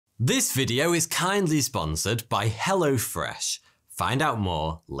This video is kindly sponsored by HelloFresh. Find out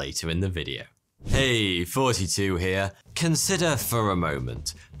more later in the video. Hey, 42 here. Consider for a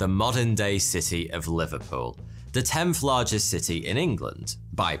moment the modern-day city of Liverpool, the 10th largest city in England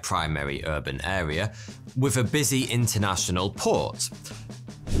by primary urban area, with a busy international port.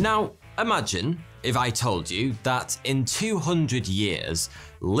 Now, imagine if I told you that in 200 years,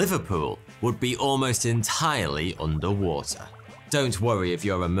 Liverpool would be almost entirely underwater. Don't worry if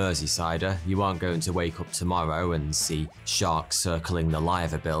you're a Merseysider, you aren't going to wake up tomorrow and see sharks circling the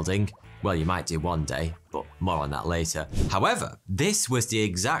Liver building. Well, you might do one day, but more on that later. However, this was the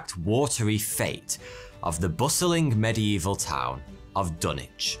exact watery fate of the bustling medieval town of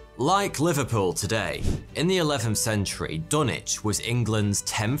Dunwich. Like Liverpool today, in the 11th century, Dunwich was England's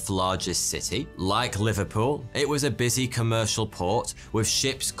 10th largest city. Like Liverpool, it was a busy commercial port with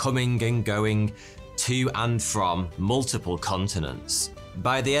ships coming and going to and from multiple continents.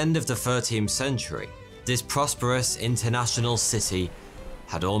 By the end of the 13th century, this prosperous international city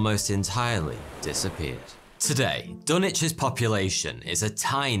had almost entirely disappeared. Today, Dunwich's population is a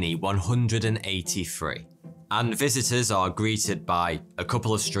tiny 183, and visitors are greeted by a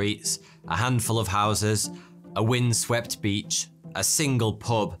couple of streets, a handful of houses, a windswept beach, a single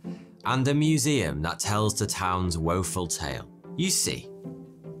pub, and a museum that tells the town's woeful tale. You see,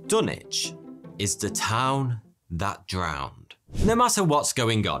 Dunwich is the town that drowned. No matter what's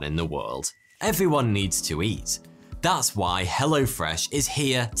going on in the world, everyone needs to eat. That's why HelloFresh is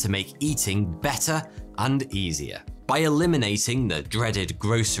here to make eating better and easier. By eliminating the dreaded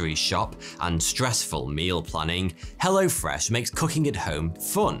grocery shop and stressful meal planning, HelloFresh makes cooking at home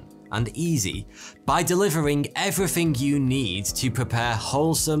fun and easy by delivering everything you need to prepare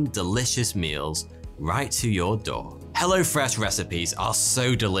wholesome, delicious meals right to your door. HelloFresh recipes are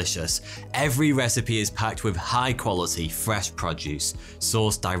so delicious. Every recipe is packed with high-quality, fresh produce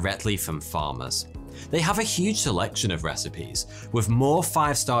sourced directly from farmers. They have a huge selection of recipes, with more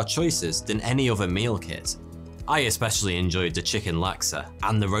 5-star choices than any other meal kit. I especially enjoyed the chicken laksa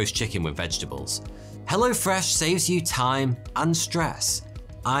and the roast chicken with vegetables. HelloFresh saves you time and stress.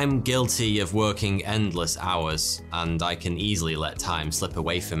 I'm guilty of working endless hours, and I can easily let time slip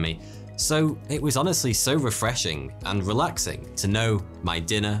away from me. So it was honestly so refreshing and relaxing to know my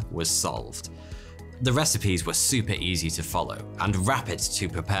dinner was solved. The recipes were super easy to follow and rapid to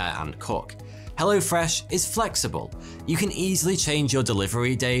prepare and cook. HelloFresh is flexible. You can easily change your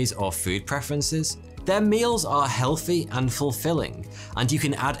delivery days or food preferences. Their meals are healthy and fulfilling, and you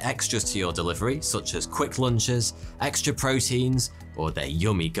can add extras to your delivery, such as quick lunches, extra proteins, or their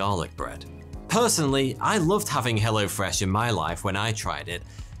yummy garlic bread. Personally, I loved having HelloFresh in my life when I tried it.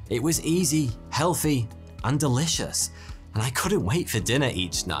 It was easy, healthy, and delicious, and I couldn't wait for dinner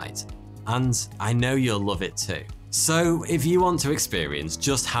each night. And I know you'll love it too. So if you want to experience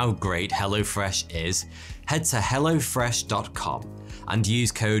just how great HelloFresh is, head to hellofresh.com and use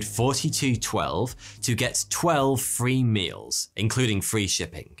code 4212 to get 12 free meals, including free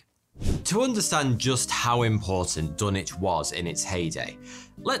shipping. To understand just how important Dunwich was in its heyday,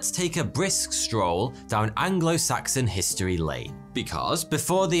 let's take a brisk stroll down Anglo-Saxon history lane. Because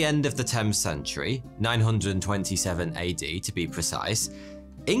before the end of the 10th century, 927 AD to be precise,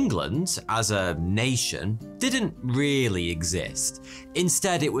 England as a nation didn't really exist.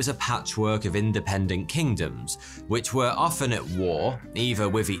 Instead, it was a patchwork of independent kingdoms, which were often at war, either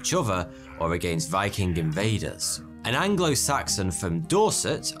with each other or against Viking invaders. An Anglo-Saxon from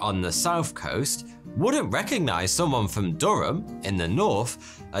Dorset on the south coast wouldn't recognize someone from Durham in the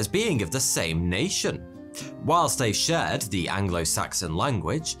north as being of the same nation. Whilst they shared the Anglo-Saxon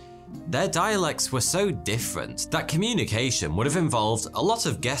language, their dialects were so different that communication would have involved a lot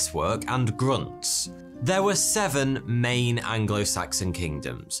of guesswork and grunts. There were 7 main Anglo-Saxon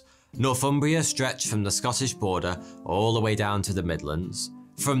kingdoms. Northumbria stretched from the Scottish border all the way down to the Midlands.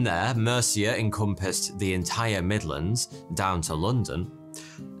 From there, Mercia encompassed the entire Midlands down to London.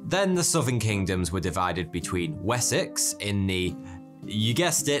 Then the southern kingdoms were divided between Wessex in the, you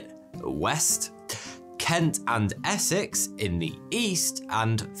guessed it, west, Kent and Essex in the east,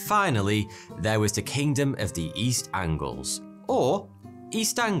 and finally, there was the Kingdom of the East Angles, or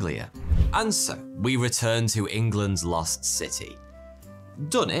East Anglia. And so, we return to England's lost city.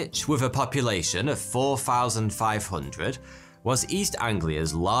 Dunwich, with a population of 4,500, was East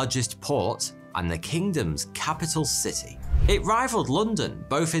Anglia's largest port and the kingdom's capital city. It rivaled London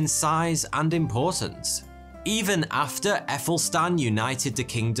both in size and importance. Even after Aethelstan united the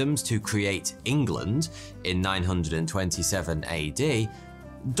kingdoms to create England in 927 AD,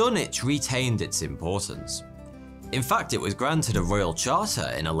 Dunwich retained its importance. In fact, it was granted a royal charter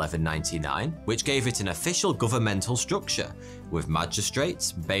in 1199, which gave it an official governmental structure, with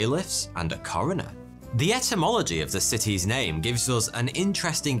magistrates, bailiffs, and a coroner. The etymology of the city's name gives us an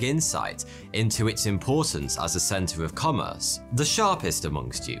interesting insight into its importance as a centre of commerce. The sharpest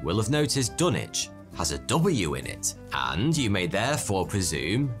amongst you will have noticed Dunwich has a W in it, and you may therefore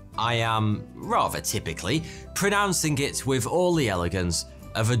presume I am, rather typically, pronouncing it with all the elegance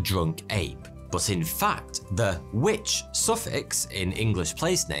of a drunk ape. But in fact, the "wich" suffix in English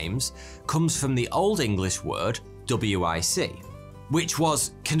place names comes from the Old English word "wic", which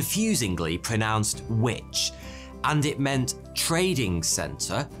was confusingly pronounced "witch", and it meant trading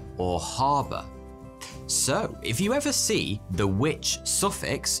centre or harbour. So, if you ever see the "wich"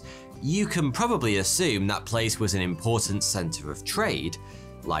 suffix, you can probably assume that place was an important centre of trade,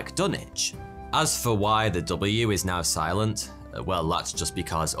 like Dunwich. As for why the W is now silent, well, that's just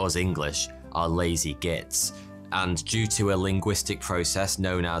because us English are lazy gits, and due to a linguistic process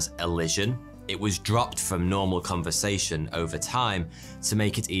known as elision, it was dropped from normal conversation over time to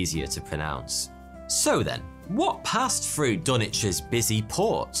make it easier to pronounce. So then, what passed through Dunwich's busy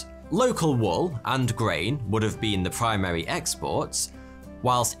port? Local wool and grain would have been the primary exports,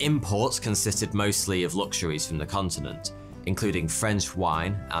 whilst imports consisted mostly of luxuries from the continent, including French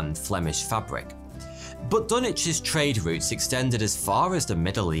wine and Flemish fabric. But Dunwich's trade routes extended as far as the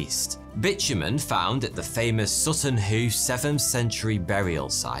Middle East. Bitumen found at the famous Sutton Hoo 7th century burial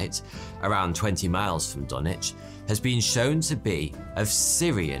site, around 20 miles from Dunwich, has been shown to be of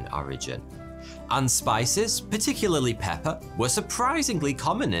Syrian origin. And spices, particularly pepper, were surprisingly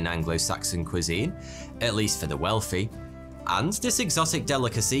common in Anglo-Saxon cuisine, at least for the wealthy, and this exotic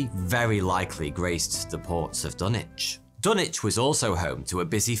delicacy very likely graced the ports of Dunwich. Dunwich was also home to a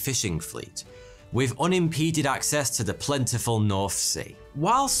busy fishing fleet, with unimpeded access to the plentiful North Sea.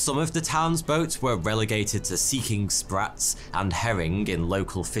 While some of the town's boats were relegated to seeking sprats and herring in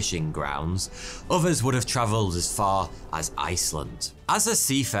local fishing grounds, others would have travelled as far as Iceland. As a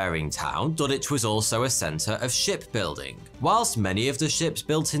seafaring town, Dunwich was also a centre of shipbuilding. Whilst many of the ships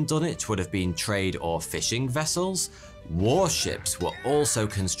built in Dunwich would have been trade or fishing vessels, warships were also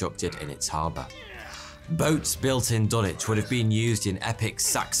constructed in its harbour. Boats built in Dunwich would have been used in epic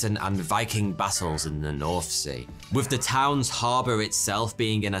Saxon and Viking battles in the North Sea, with the town's harbour itself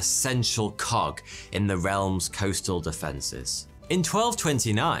being an essential cog in the realm's coastal defences. In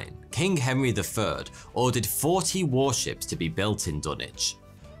 1229, King Henry III ordered 40 warships to be built in Dunwich,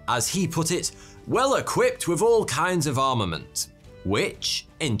 as he put it, well equipped with all kinds of armament, which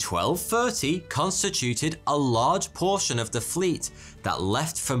in 1230 constituted a large portion of the fleet that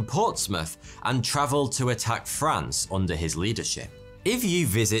left from Portsmouth and travelled to attack France under his leadership. If you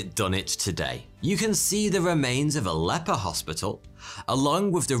visit Dunwich today, you can see the remains of a leper hospital,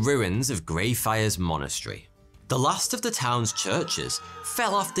 along with the ruins of Greyfriars Monastery. The last of the town's churches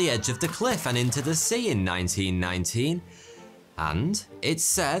fell off the edge of the cliff and into the sea in 1919, and it's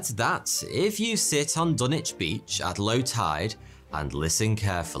said that if you sit on Dunwich Beach at low tide and listen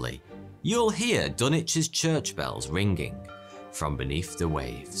carefully, you'll hear Dunwich's church bells ringing from beneath the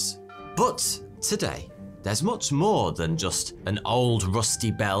waves. But today, there's much more than just an old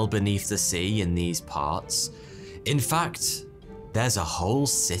rusty bell beneath the sea in these parts. In fact, there's a whole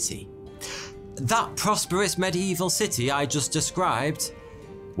city. That prosperous medieval city I just described,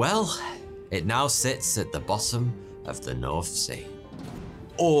 well, it now sits at the bottom of the North Sea.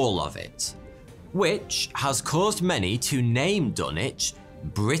 All of it. Which has caused many to name Dunwich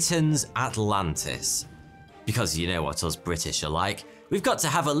Britain's Atlantis. Because you know what us British are like, we've got to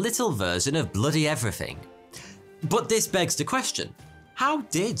have a little version of bloody everything. But this begs the question, how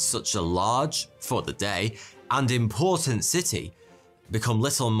did such a large, for the day, and important city become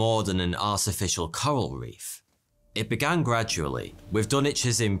little more than an artificial coral reef? It began gradually, with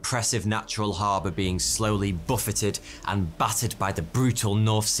Dunwich's impressive natural harbour being slowly buffeted and battered by the brutal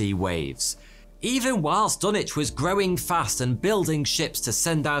North Sea waves. Even whilst Dunwich was growing fast and building ships to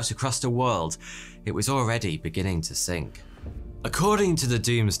send out across the world, it was already beginning to sink. According to the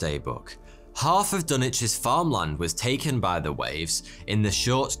Doomsday Book, half of Dunwich's farmland was taken by the waves in the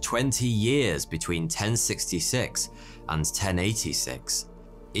short 20 years between 1066 and 1086.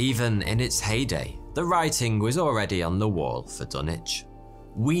 Even in its heyday, the writing was already on the wall for Dunwich.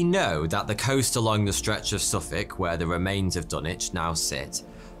 We know that the coast along the stretch of Suffolk where the remains of Dunwich now sit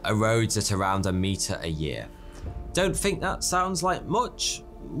erodes at around a metre a year. Don't think that sounds like much?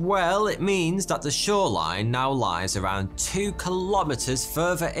 Well, it means that the shoreline now lies around 2 kilometres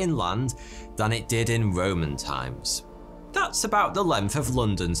further inland than it did in Roman times. That's about the length of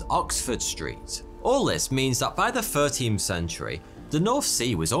London's Oxford Street. All this means that by the 13th century, the North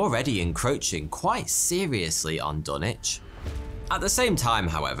Sea was already encroaching quite seriously on Dunwich. At the same time,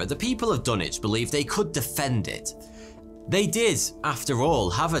 however, the people of Dunwich believed they could defend it. They did, after all,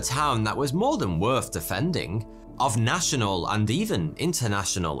 have a town that was more than worth defending, of national and even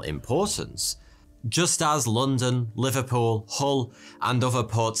international importance. Just as London, Liverpool, Hull, and other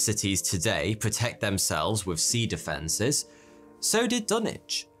port cities today protect themselves with sea defences, so did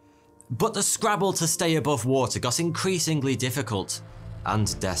Dunwich. But the scrabble to stay above water got increasingly difficult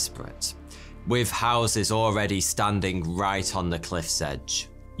and desperate, with houses already standing right on the cliff's edge.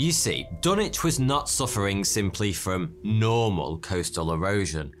 You see, Dunwich was not suffering simply from normal coastal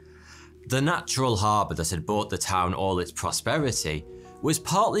erosion. The natural harbour that had brought the town all its prosperity was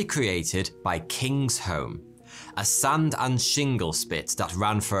partly created by Kingsholme, a sand and shingle spit that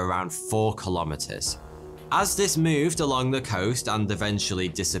ran for around 4 kilometres. As this moved along the coast and eventually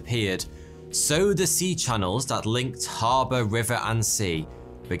disappeared, so the sea channels that linked harbour, river and sea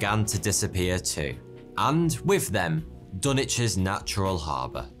began to disappear too, and with them, Dunwich's natural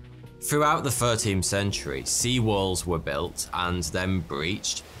harbour. Throughout the 13th century, sea walls were built and then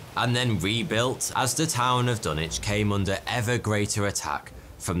breached, and then rebuilt as the town of Dunwich came under ever greater attack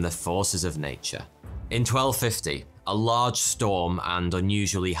from the forces of nature. In 1250, a large storm and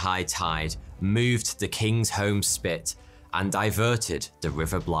unusually high tide moved the Kingsholme Spit and diverted the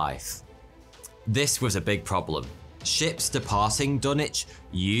River Blythe. This was a big problem. Ships departing Dunwich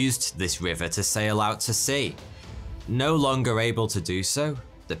used this river to sail out to sea. No longer able to do so,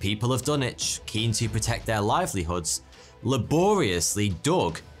 the people of Dunwich, keen to protect their livelihoods, laboriously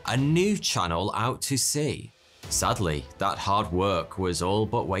dug a new channel out to sea. Sadly, that hard work was all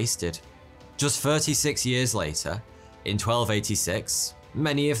but wasted. Just 36 years later, in 1286,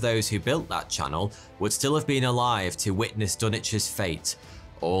 many of those who built that channel would still have been alive to witness Dunwich's fate,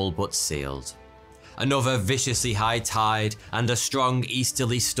 all but sealed. Another viciously high tide and a strong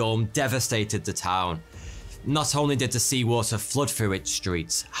easterly storm devastated the town. Not only did the seawater flood through its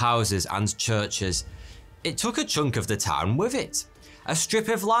streets, houses and churches, it took a chunk of the town with it. A strip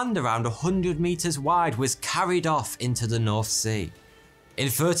of land around 100 metres wide was carried off into the North Sea. In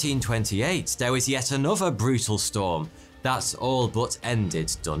 1328, there was yet another brutal storm that all but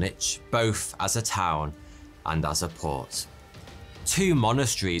ended Dunwich, both as a town and as a port. 2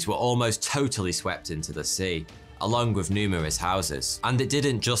 monasteries were almost totally swept into the sea, along with numerous houses. And it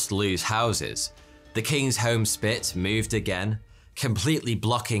didn't just lose houses. The Kingsholme Spit moved again, completely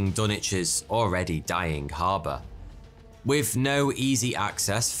blocking Dunwich's already dying harbour. With no easy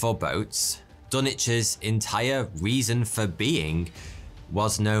access for boats, Dunwich's entire reason for being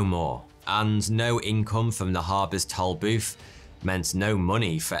was no more, and no income from the harbour's toll booth meant no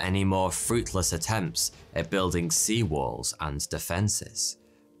money for any more fruitless attempts at building seawalls and defences.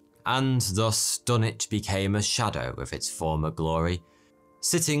 And thus Dunwich became a shadow of its former glory,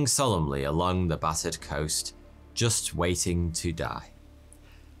 sitting solemnly along the battered coast, just waiting to die.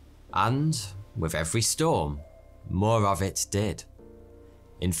 And with every storm, more of it did.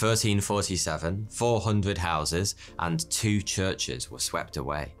 In 1347, 400 houses and 2 churches were swept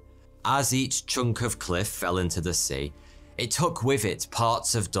away. As each chunk of cliff fell into the sea, it took with it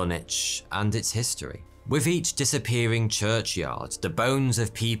parts of Dunwich and its history. With each disappearing churchyard, the bones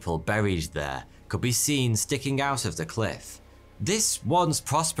of people buried there could be seen sticking out of the cliff. This once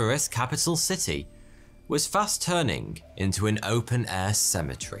prosperous capital city was fast turning into an open-air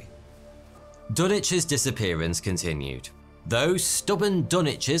cemetery. Dunwich's disappearance continued. Those stubborn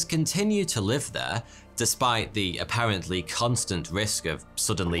Dunwichers continued to live there, despite the apparently constant risk of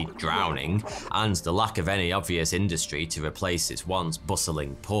suddenly drowning and the lack of any obvious industry to replace its once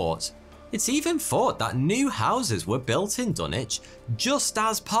bustling port. It's even thought that new houses were built in Dunwich just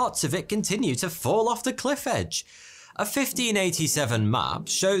as parts of it continue to fall off the cliff edge. A 1587 map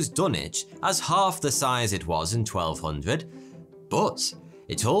shows Dunwich as half the size it was in 1200, but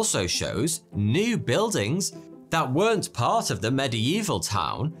it also shows new buildings that weren't part of the medieval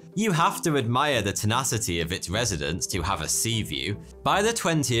town. You have to admire the tenacity of its residents to have a sea view. By the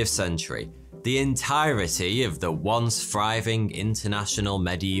 20th century, the entirety of the once thriving international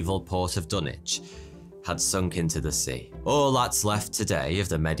medieval port of Dunwich had sunk into the sea. All that's left today of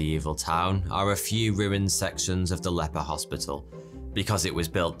the medieval town are a few ruined sections of the leper hospital, because it was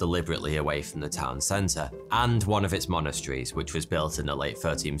built deliberately away from the town centre, and one of its monasteries, which was built in the late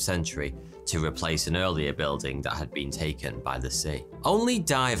 13th century to replace an earlier building that had been taken by the sea. Only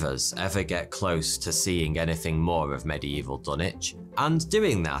divers ever get close to seeing anything more of medieval Dunwich, and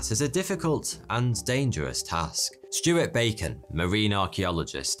doing that is a difficult and dangerous task. Stuart Bacon, marine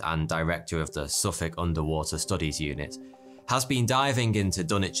archaeologist and director of the Suffolk Underwater Studies Unit, has been diving into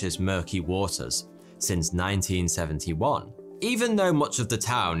Dunwich's murky waters since 1971. Even though much of the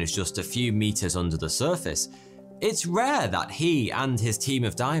town is just a few meters under the surface, it's rare that he and his team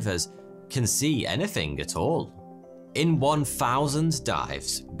of divers can see anything at all. In 1,000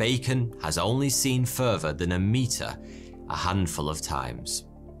 dives, Bacon has only seen further than a meter a handful of times.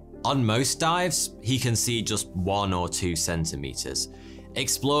 On most dives, he can see just 1 or 2 centimeters,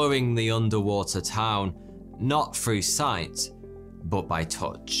 exploring the underwater town not through sight, but by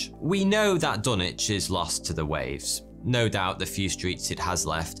touch. We know that Dunwich is lost to the waves. No doubt the few streets it has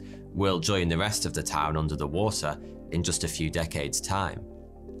left will join the rest of the town under the water in just a few decades' time.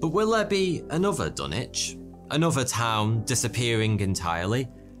 But will there be another Dunwich? Another town disappearing entirely?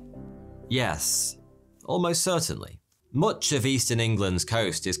 Yes, almost certainly. Much of eastern England's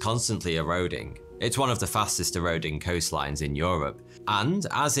coast is constantly eroding. It's one of the fastest eroding coastlines in Europe. And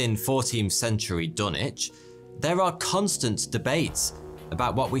as in 14th century Dunwich, there are constant debates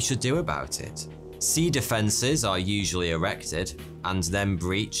about what we should do about it. Sea defences are usually erected and then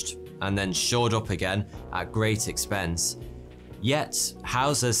breached and then shored up again at great expense. Yet,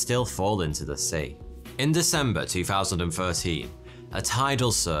 houses still fall into the sea. In December 2013, a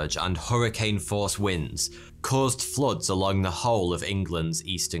tidal surge and hurricane-force winds caused floods along the whole of England's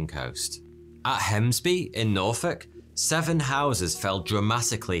eastern coast. At Hemsby in Norfolk, 7 houses fell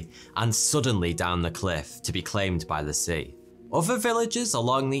dramatically and suddenly down the cliff to be claimed by the sea. Other villages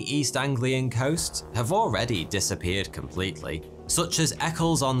along the East Anglian coast have already disappeared completely, such as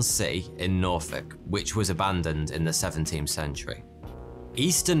Eccles-on-Sea in Norfolk, which was abandoned in the 17th century.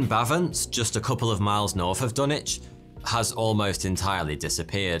 Eastern Bavant, just a couple of miles north of Dunwich, has almost entirely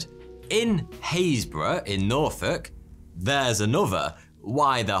disappeared. In Haysborough in Norfolk, there's another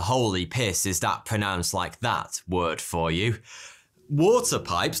 "why the holy piss is that pronounced like that" word for you. Water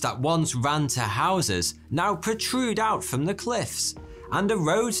pipes that once ran to houses now protrude out from the cliffs, and a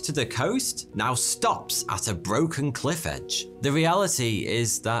road to the coast now stops at a broken cliff edge. The reality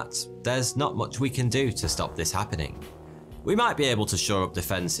is that there's not much we can do to stop this happening. We might be able to shore up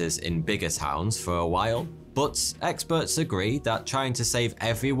defences in bigger towns for a while, but experts agree that trying to save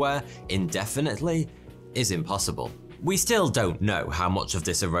everywhere indefinitely is impossible. We still don't know how much of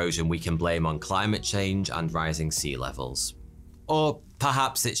this erosion we can blame on climate change and rising sea levels. Or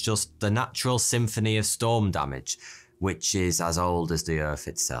perhaps it's just the natural symphony of storm damage, which is as old as the Earth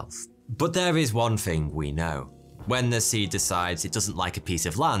itself. But there is one thing we know. When the sea decides it doesn't like a piece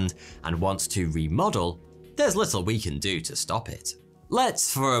of land and wants to remodel, there's little we can do to stop it.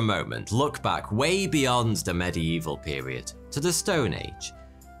 Let's for a moment look back way beyond the medieval period, to the Stone Age.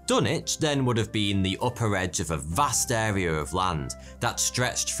 Dunwich then would have been the upper edge of a vast area of land that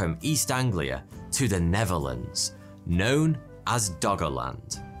stretched from East Anglia to the Netherlands, known as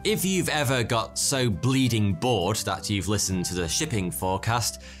Doggerland. If you've ever got so bleeding bored that you've listened to the shipping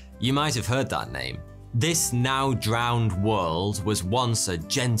forecast, you might have heard that name. This now drowned world was once a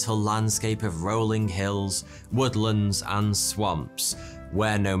gentle landscape of rolling hills, woodlands and swamps,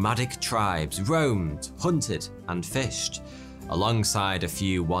 where nomadic tribes roamed, hunted and fished, alongside a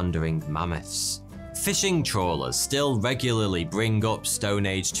few wandering mammoths. Fishing trawlers still regularly bring up Stone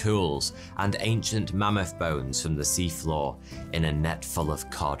Age tools and ancient mammoth bones from the seafloor in a net full of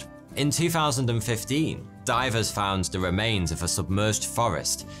cod. In 2015, divers found the remains of a submerged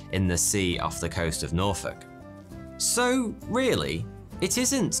forest in the sea off the coast of Norfolk. So really, it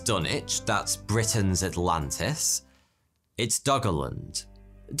isn't Dunwich that's Britain's Atlantis, it's Doggerland.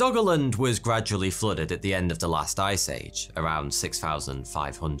 Doggerland was gradually flooded at the end of the last ice age, around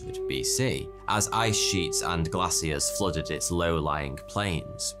 6,500 BC, as ice sheets and glaciers flooded its low-lying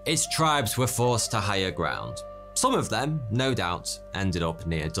plains. Its tribes were forced to higher ground. Some of them, no doubt, ended up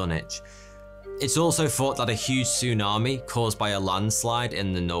near Dunwich. It's also thought that a huge tsunami caused by a landslide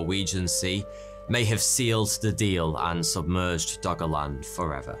in the Norwegian Sea may have sealed the deal and submerged Doggerland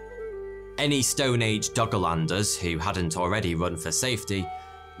forever. Any Stone Age Doggerlanders who hadn't already run for safety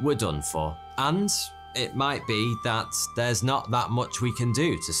were done for. And it might be that there's not that much we can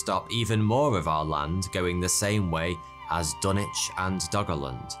do to stop even more of our land going the same way as Dunwich and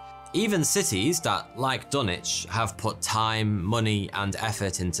Doggerland. Even cities that, like Dunwich, have put time, money and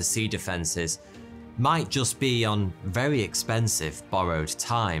effort into sea defences might just be on very expensive borrowed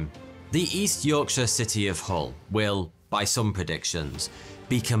time. The East Yorkshire city of Hull will, by some predictions,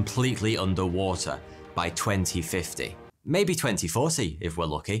 be completely underwater by 2050. Maybe 2040 if we're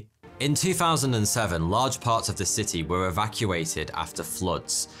lucky. In 2007, large parts of the city were evacuated after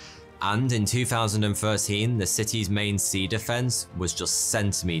floods, and in 2013, the city's main sea defence was just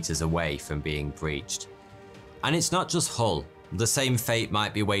centimetres away from being breached. And it's not just Hull. The same fate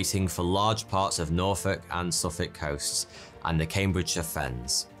might be waiting for large parts of Norfolk and Suffolk coasts and the Cambridgeshire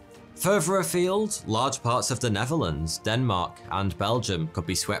Fens. Further afield, large parts of the Netherlands, Denmark and Belgium could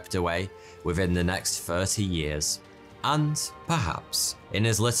be swept away within the next 30 years. And perhaps, in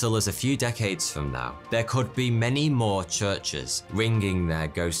as little as a few decades from now, there could be many more churches ringing their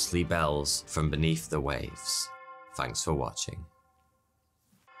ghostly bells from beneath the waves. Thanks for watching.